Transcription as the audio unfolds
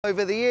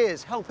over the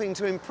years, helping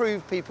to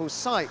improve people's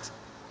sight.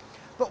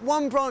 But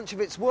one branch of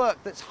its work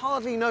that's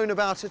hardly known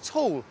about at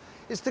all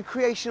is the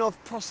creation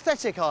of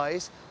prosthetic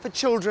eyes for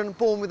children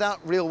born without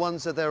real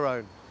ones of their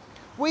own.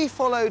 We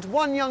followed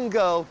one young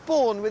girl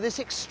born with this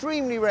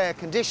extremely rare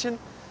condition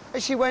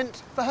as she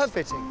went for her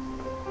fitting.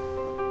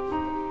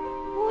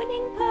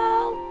 Morning,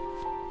 Pearl.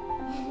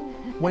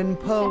 When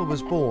Pearl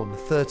was born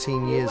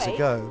 13 years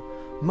ago,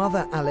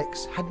 Mother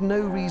Alex had no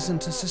reason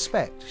to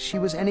suspect she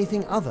was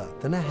anything other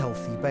than a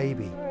healthy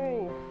baby.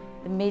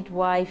 The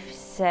midwife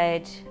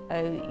said,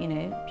 oh, you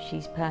know,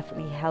 she's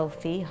perfectly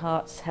healthy,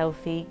 heart's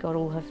healthy, got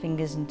all her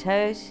fingers and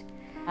toes.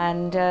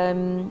 And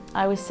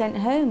I was sent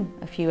home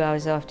a few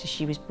hours after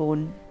she was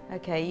born.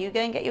 OK, you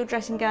go and get your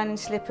dressing gown and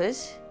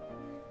slippers.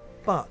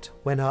 But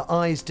when her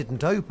eyes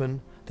didn't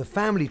open, the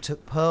family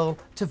took Pearl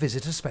to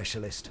visit a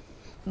specialist.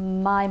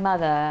 My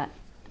mother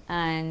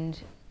and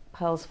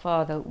Pearl's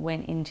father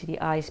went into the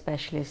eye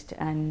specialist,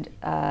 and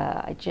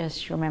I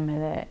just remember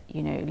that,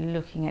 you know,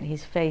 looking at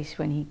his face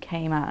when he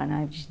came out, and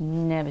I've just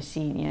never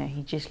seen, you know,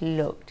 he just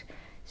looked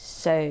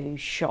so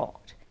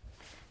shocked.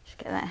 Just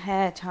get that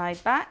hair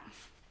tied back.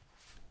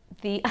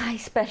 The eye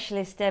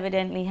specialist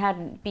evidently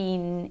hadn't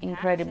been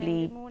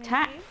incredibly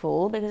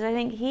tactful, because I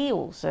think he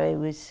also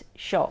was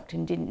shocked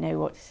and didn't know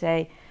what to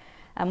say.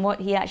 And what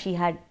he actually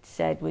had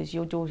said was,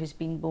 your daughter's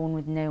been born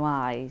with no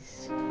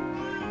eyes.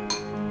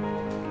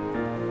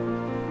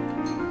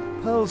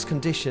 Pearl's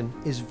condition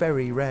is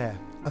very rare,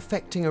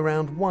 affecting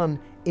around 1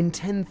 in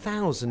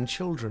 10,000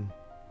 children.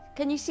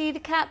 Can you see the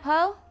cat,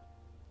 Pearl?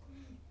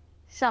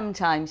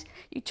 Sometimes.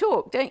 You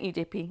talk, don't you,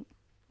 Dippy?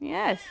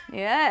 Yes,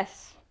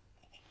 yes.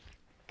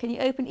 Can you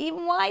open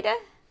even wider?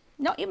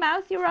 Not your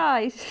mouth, your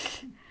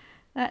eyes.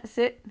 That's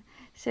it.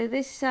 So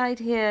this side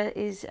here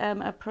is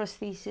a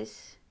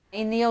prosthesis.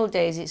 In the old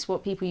days, it's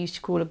what people used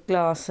to call a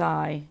glass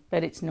eye,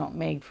 but it's not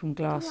made from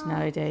glass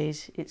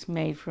nowadays. It's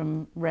made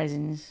from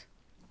resins.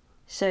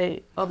 So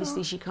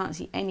obviously she can't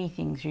see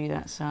anything through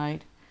that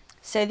side.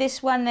 So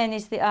this one then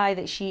is the eye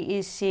that she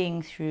is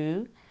seeing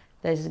through.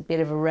 There's a bit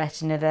of a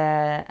retina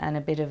there and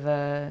a bit of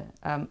a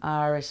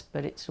iris,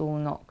 but it's all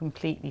not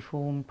completely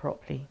formed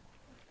properly.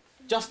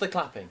 Just the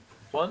clapping.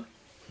 1,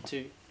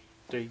 2,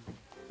 3,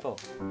 4.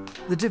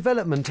 The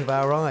development of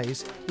our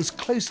eyes is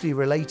closely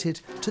related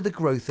to the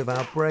growth of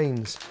our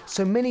brains,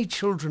 so many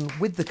children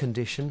with the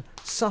condition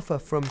suffer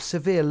from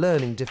severe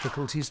learning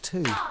difficulties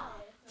too.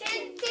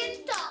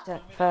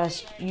 At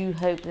first, you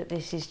hope that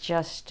this is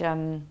just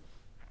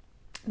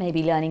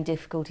maybe learning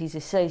difficulties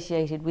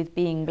associated with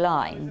being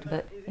blind,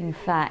 but in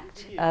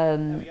fact,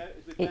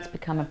 it's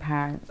become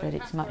apparent that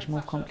it's much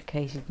more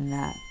complicated than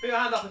that. Put your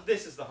hand up if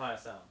this is the higher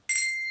sound.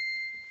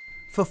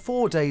 For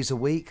 4 days a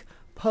week,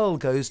 Pearl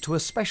goes to a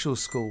special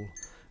school,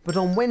 but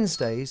on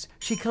Wednesdays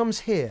she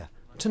comes here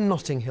to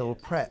Notting Hill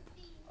Prep.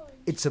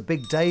 It's a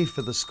big day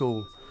for the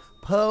school.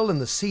 Pearl and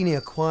the senior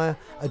choir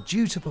are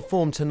due to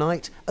perform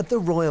tonight at the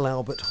Royal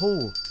Albert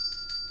Hall.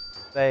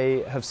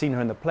 They have seen her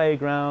in the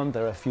playground.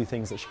 There are a few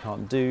things that she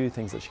can't do,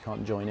 things that she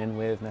can't join in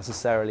with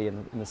necessarily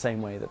in the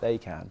same way that they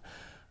can.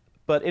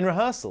 But in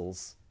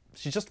rehearsals,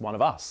 she's just one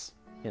of us.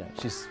 You know,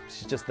 she's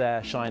just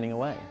there shining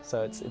away.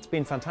 So it's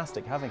been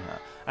fantastic having her.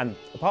 And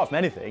apart from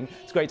anything,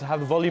 it's great to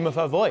have the volume of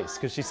her voice,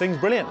 because she sings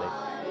brilliantly.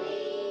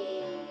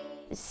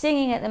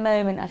 Singing at the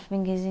moment, I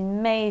think, is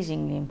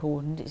amazingly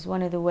important. It's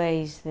one of the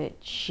ways that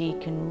she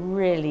can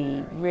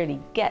really,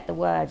 really get the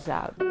words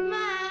out.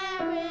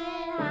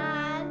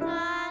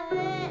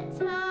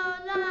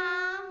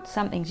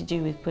 Something to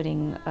do with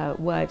putting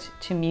words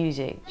to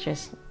music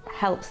just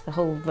helps the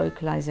whole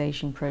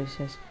vocalisation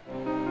process.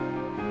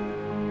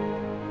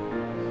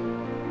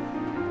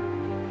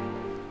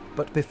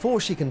 But before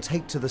she can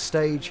take to the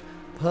stage,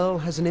 Pearl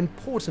has an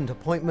important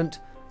appointment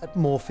at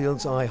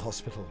Moorfields Eye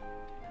Hospital.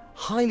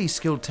 Highly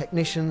skilled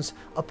technicians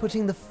are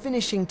putting the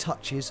finishing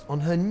touches on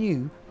her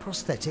new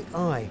prosthetic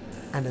eye,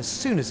 and as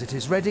soon as it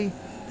is ready,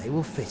 they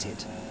will fit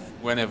it.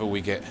 Whenever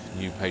we get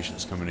new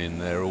patients coming in,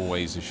 they're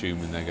always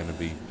assuming they're going to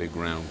be big,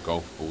 round,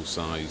 golf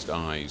ball-sized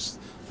eyes.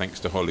 Thanks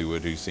to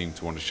Hollywood, who seem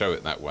to want to show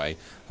it that way,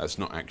 that's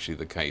not actually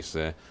the case.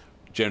 They're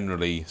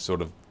generally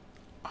sort of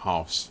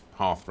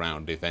half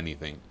round, if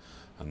anything,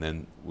 and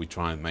then we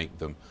try and make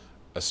them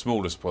as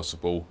small as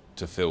possible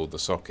to fill the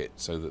socket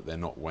so that they're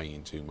not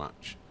weighing too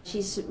much.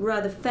 She's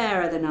rather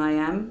fairer than I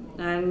am,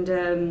 and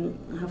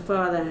her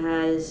father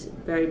has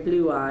very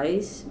blue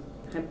eyes.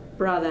 Her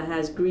brother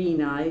has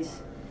green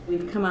eyes.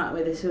 We've come up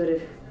with a sort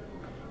of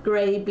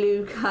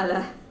grey-blue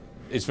colour.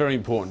 It's very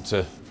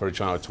important for a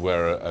child to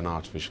wear an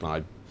artificial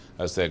eye.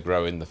 As they're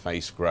growing, the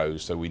face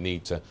grows, so we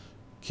need to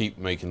keep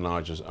making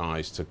larger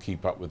eyes to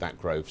keep up with that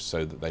growth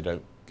so that they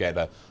don't get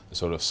a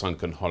sort of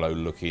sunken,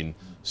 hollow-looking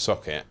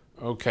socket.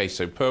 OK,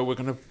 so Pearl, we're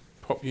going to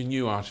pop your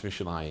new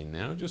artificial eye in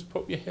now. Just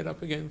pop your head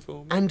up again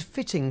for me. And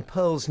fitting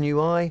Pearl's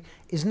new eye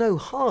is no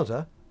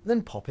harder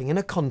than popping in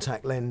a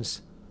contact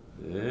lens.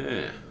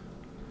 Yeah.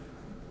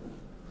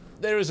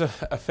 There is a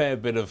fair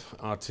bit of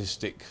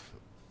artistic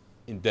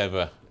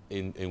endeavour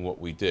in what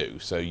we do,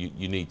 so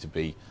you need to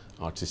be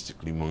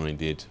artistically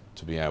minded,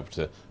 to be able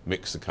to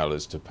mix the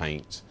colours, to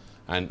paint,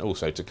 and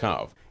also to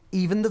carve.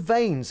 Even the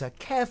veins are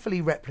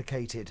carefully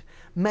replicated,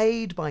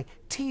 made by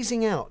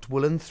teasing out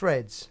woolen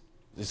threads.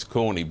 It's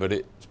corny, but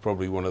it's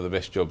probably one of the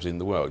best jobs in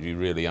the world. You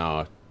really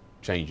are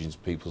changing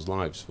people's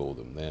lives for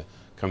them. They're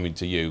coming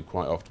to you.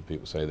 Quite often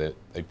people say that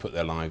they put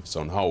their lives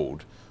on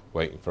hold,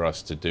 waiting for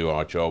us to do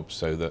our job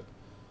so that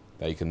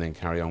they can then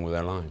carry on with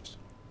their lives.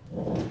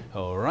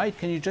 All right,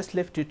 can you just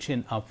lift your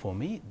chin up for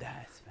me?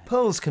 That's fantastic.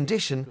 Pearl's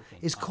condition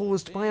is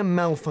caused by a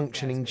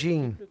malfunctioning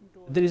gene.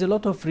 There is a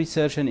lot of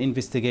research and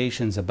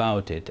investigations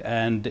about it,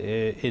 and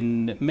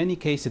in many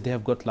cases they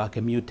have got like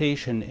a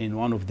mutation in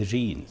one of the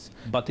genes.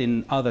 But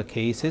in other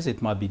cases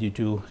it might be due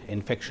to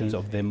infections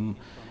of the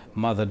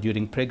mother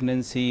during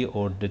pregnancy,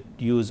 or the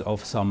use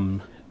of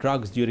some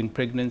drugs during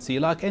pregnancy,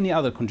 like any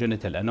other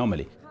congenital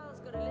anomaly.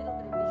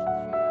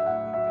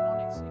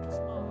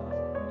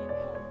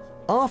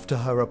 After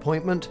her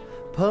appointment,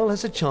 Pearl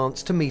has a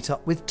chance to meet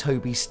up with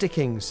Toby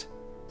Stickings.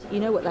 You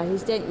know what that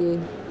is, don't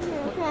you?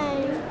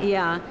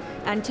 Yeah,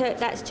 and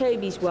that's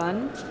Toby's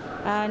one,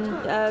 and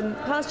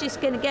Pearl's just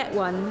going to get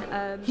one.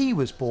 He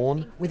was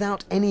born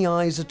without any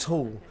eyes at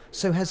all,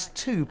 so has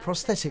 2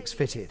 prosthetics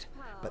fitted.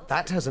 But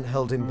that hasn't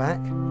held him back.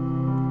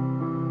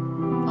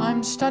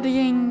 I'm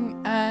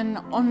studying an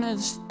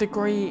honours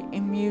degree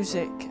in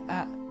music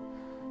at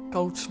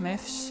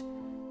Goldsmiths.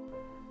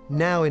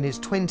 Now in his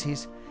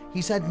 20s,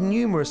 he's had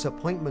numerous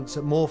appointments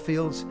at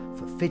Moorfields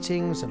for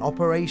fittings and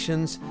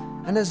operations,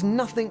 and has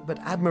nothing but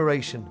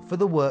admiration for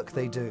the work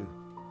they do.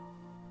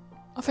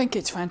 I think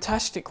it's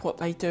fantastic what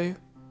they do,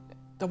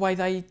 the way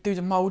they do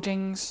the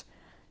mouldings,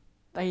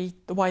 the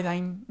way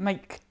they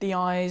make the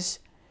eyes.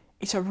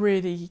 It's a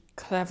really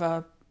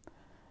clever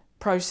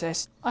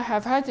process. I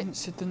have had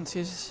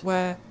incidences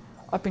where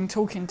I've been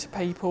talking to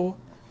people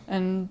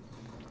and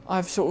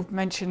I've sort of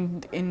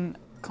mentioned in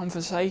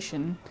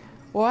conversation,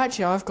 well,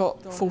 actually I've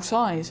got full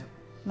size.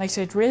 And they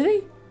said,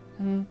 really?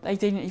 And they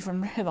didn't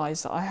even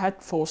realise that I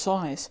had full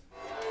size.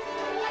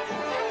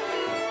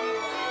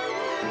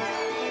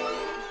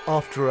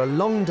 After a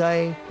long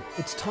day,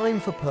 it's time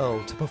for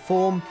Pearl to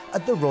perform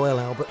at the Royal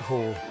Albert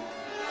Hall.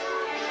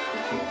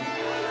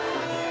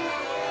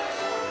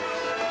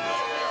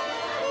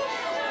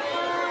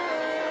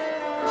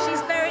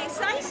 She's very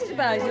excited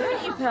about it,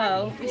 aren't you,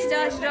 Pearl? We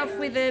started off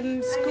with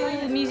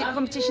school music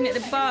competition at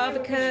the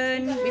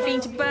Barbican. We've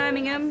been to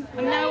Birmingham,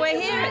 and now we're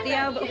here at the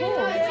Albert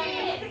Hall.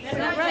 Is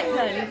that right,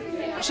 Pearl?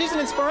 She's an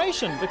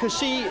inspiration because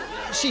she's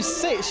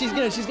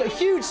got a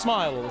huge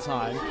smile all the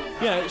time.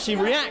 You know, she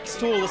reacts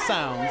to all the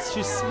sounds.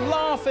 She's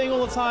laughing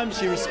all the time.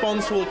 She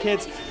responds to all the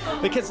kids.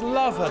 The kids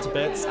love her to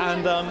bits,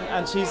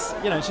 and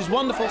she's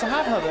wonderful to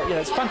have her there. You know,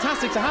 it's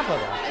fantastic to have her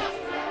there.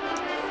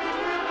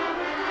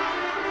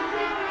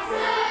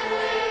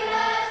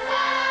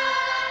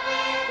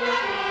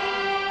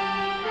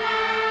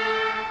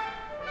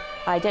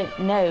 I don't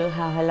know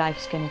how her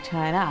life's going to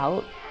turn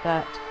out,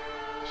 but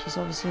she's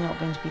obviously not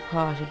going to be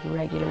part of the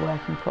regular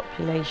working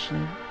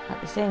population. At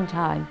the same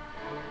time,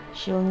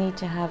 she'll need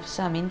to have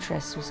some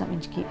interests or something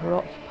to keep her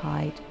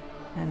occupied,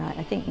 and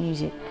I think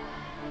music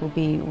will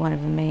be one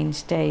of the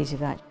mainstays of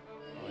that.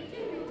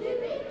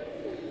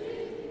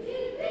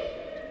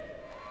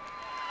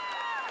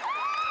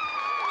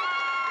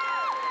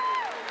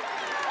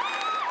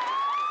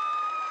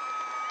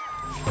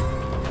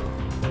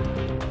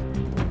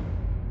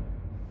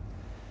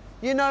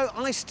 You know,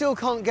 I still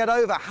can't get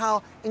over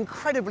how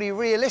incredibly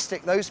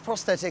realistic those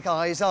prosthetic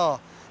eyes are,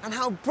 and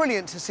how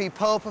brilliant to see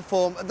Pearl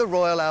perform at the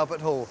Royal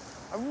Albert Hall.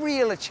 A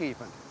real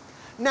achievement.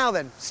 Now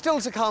then, still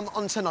to come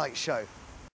on tonight's show.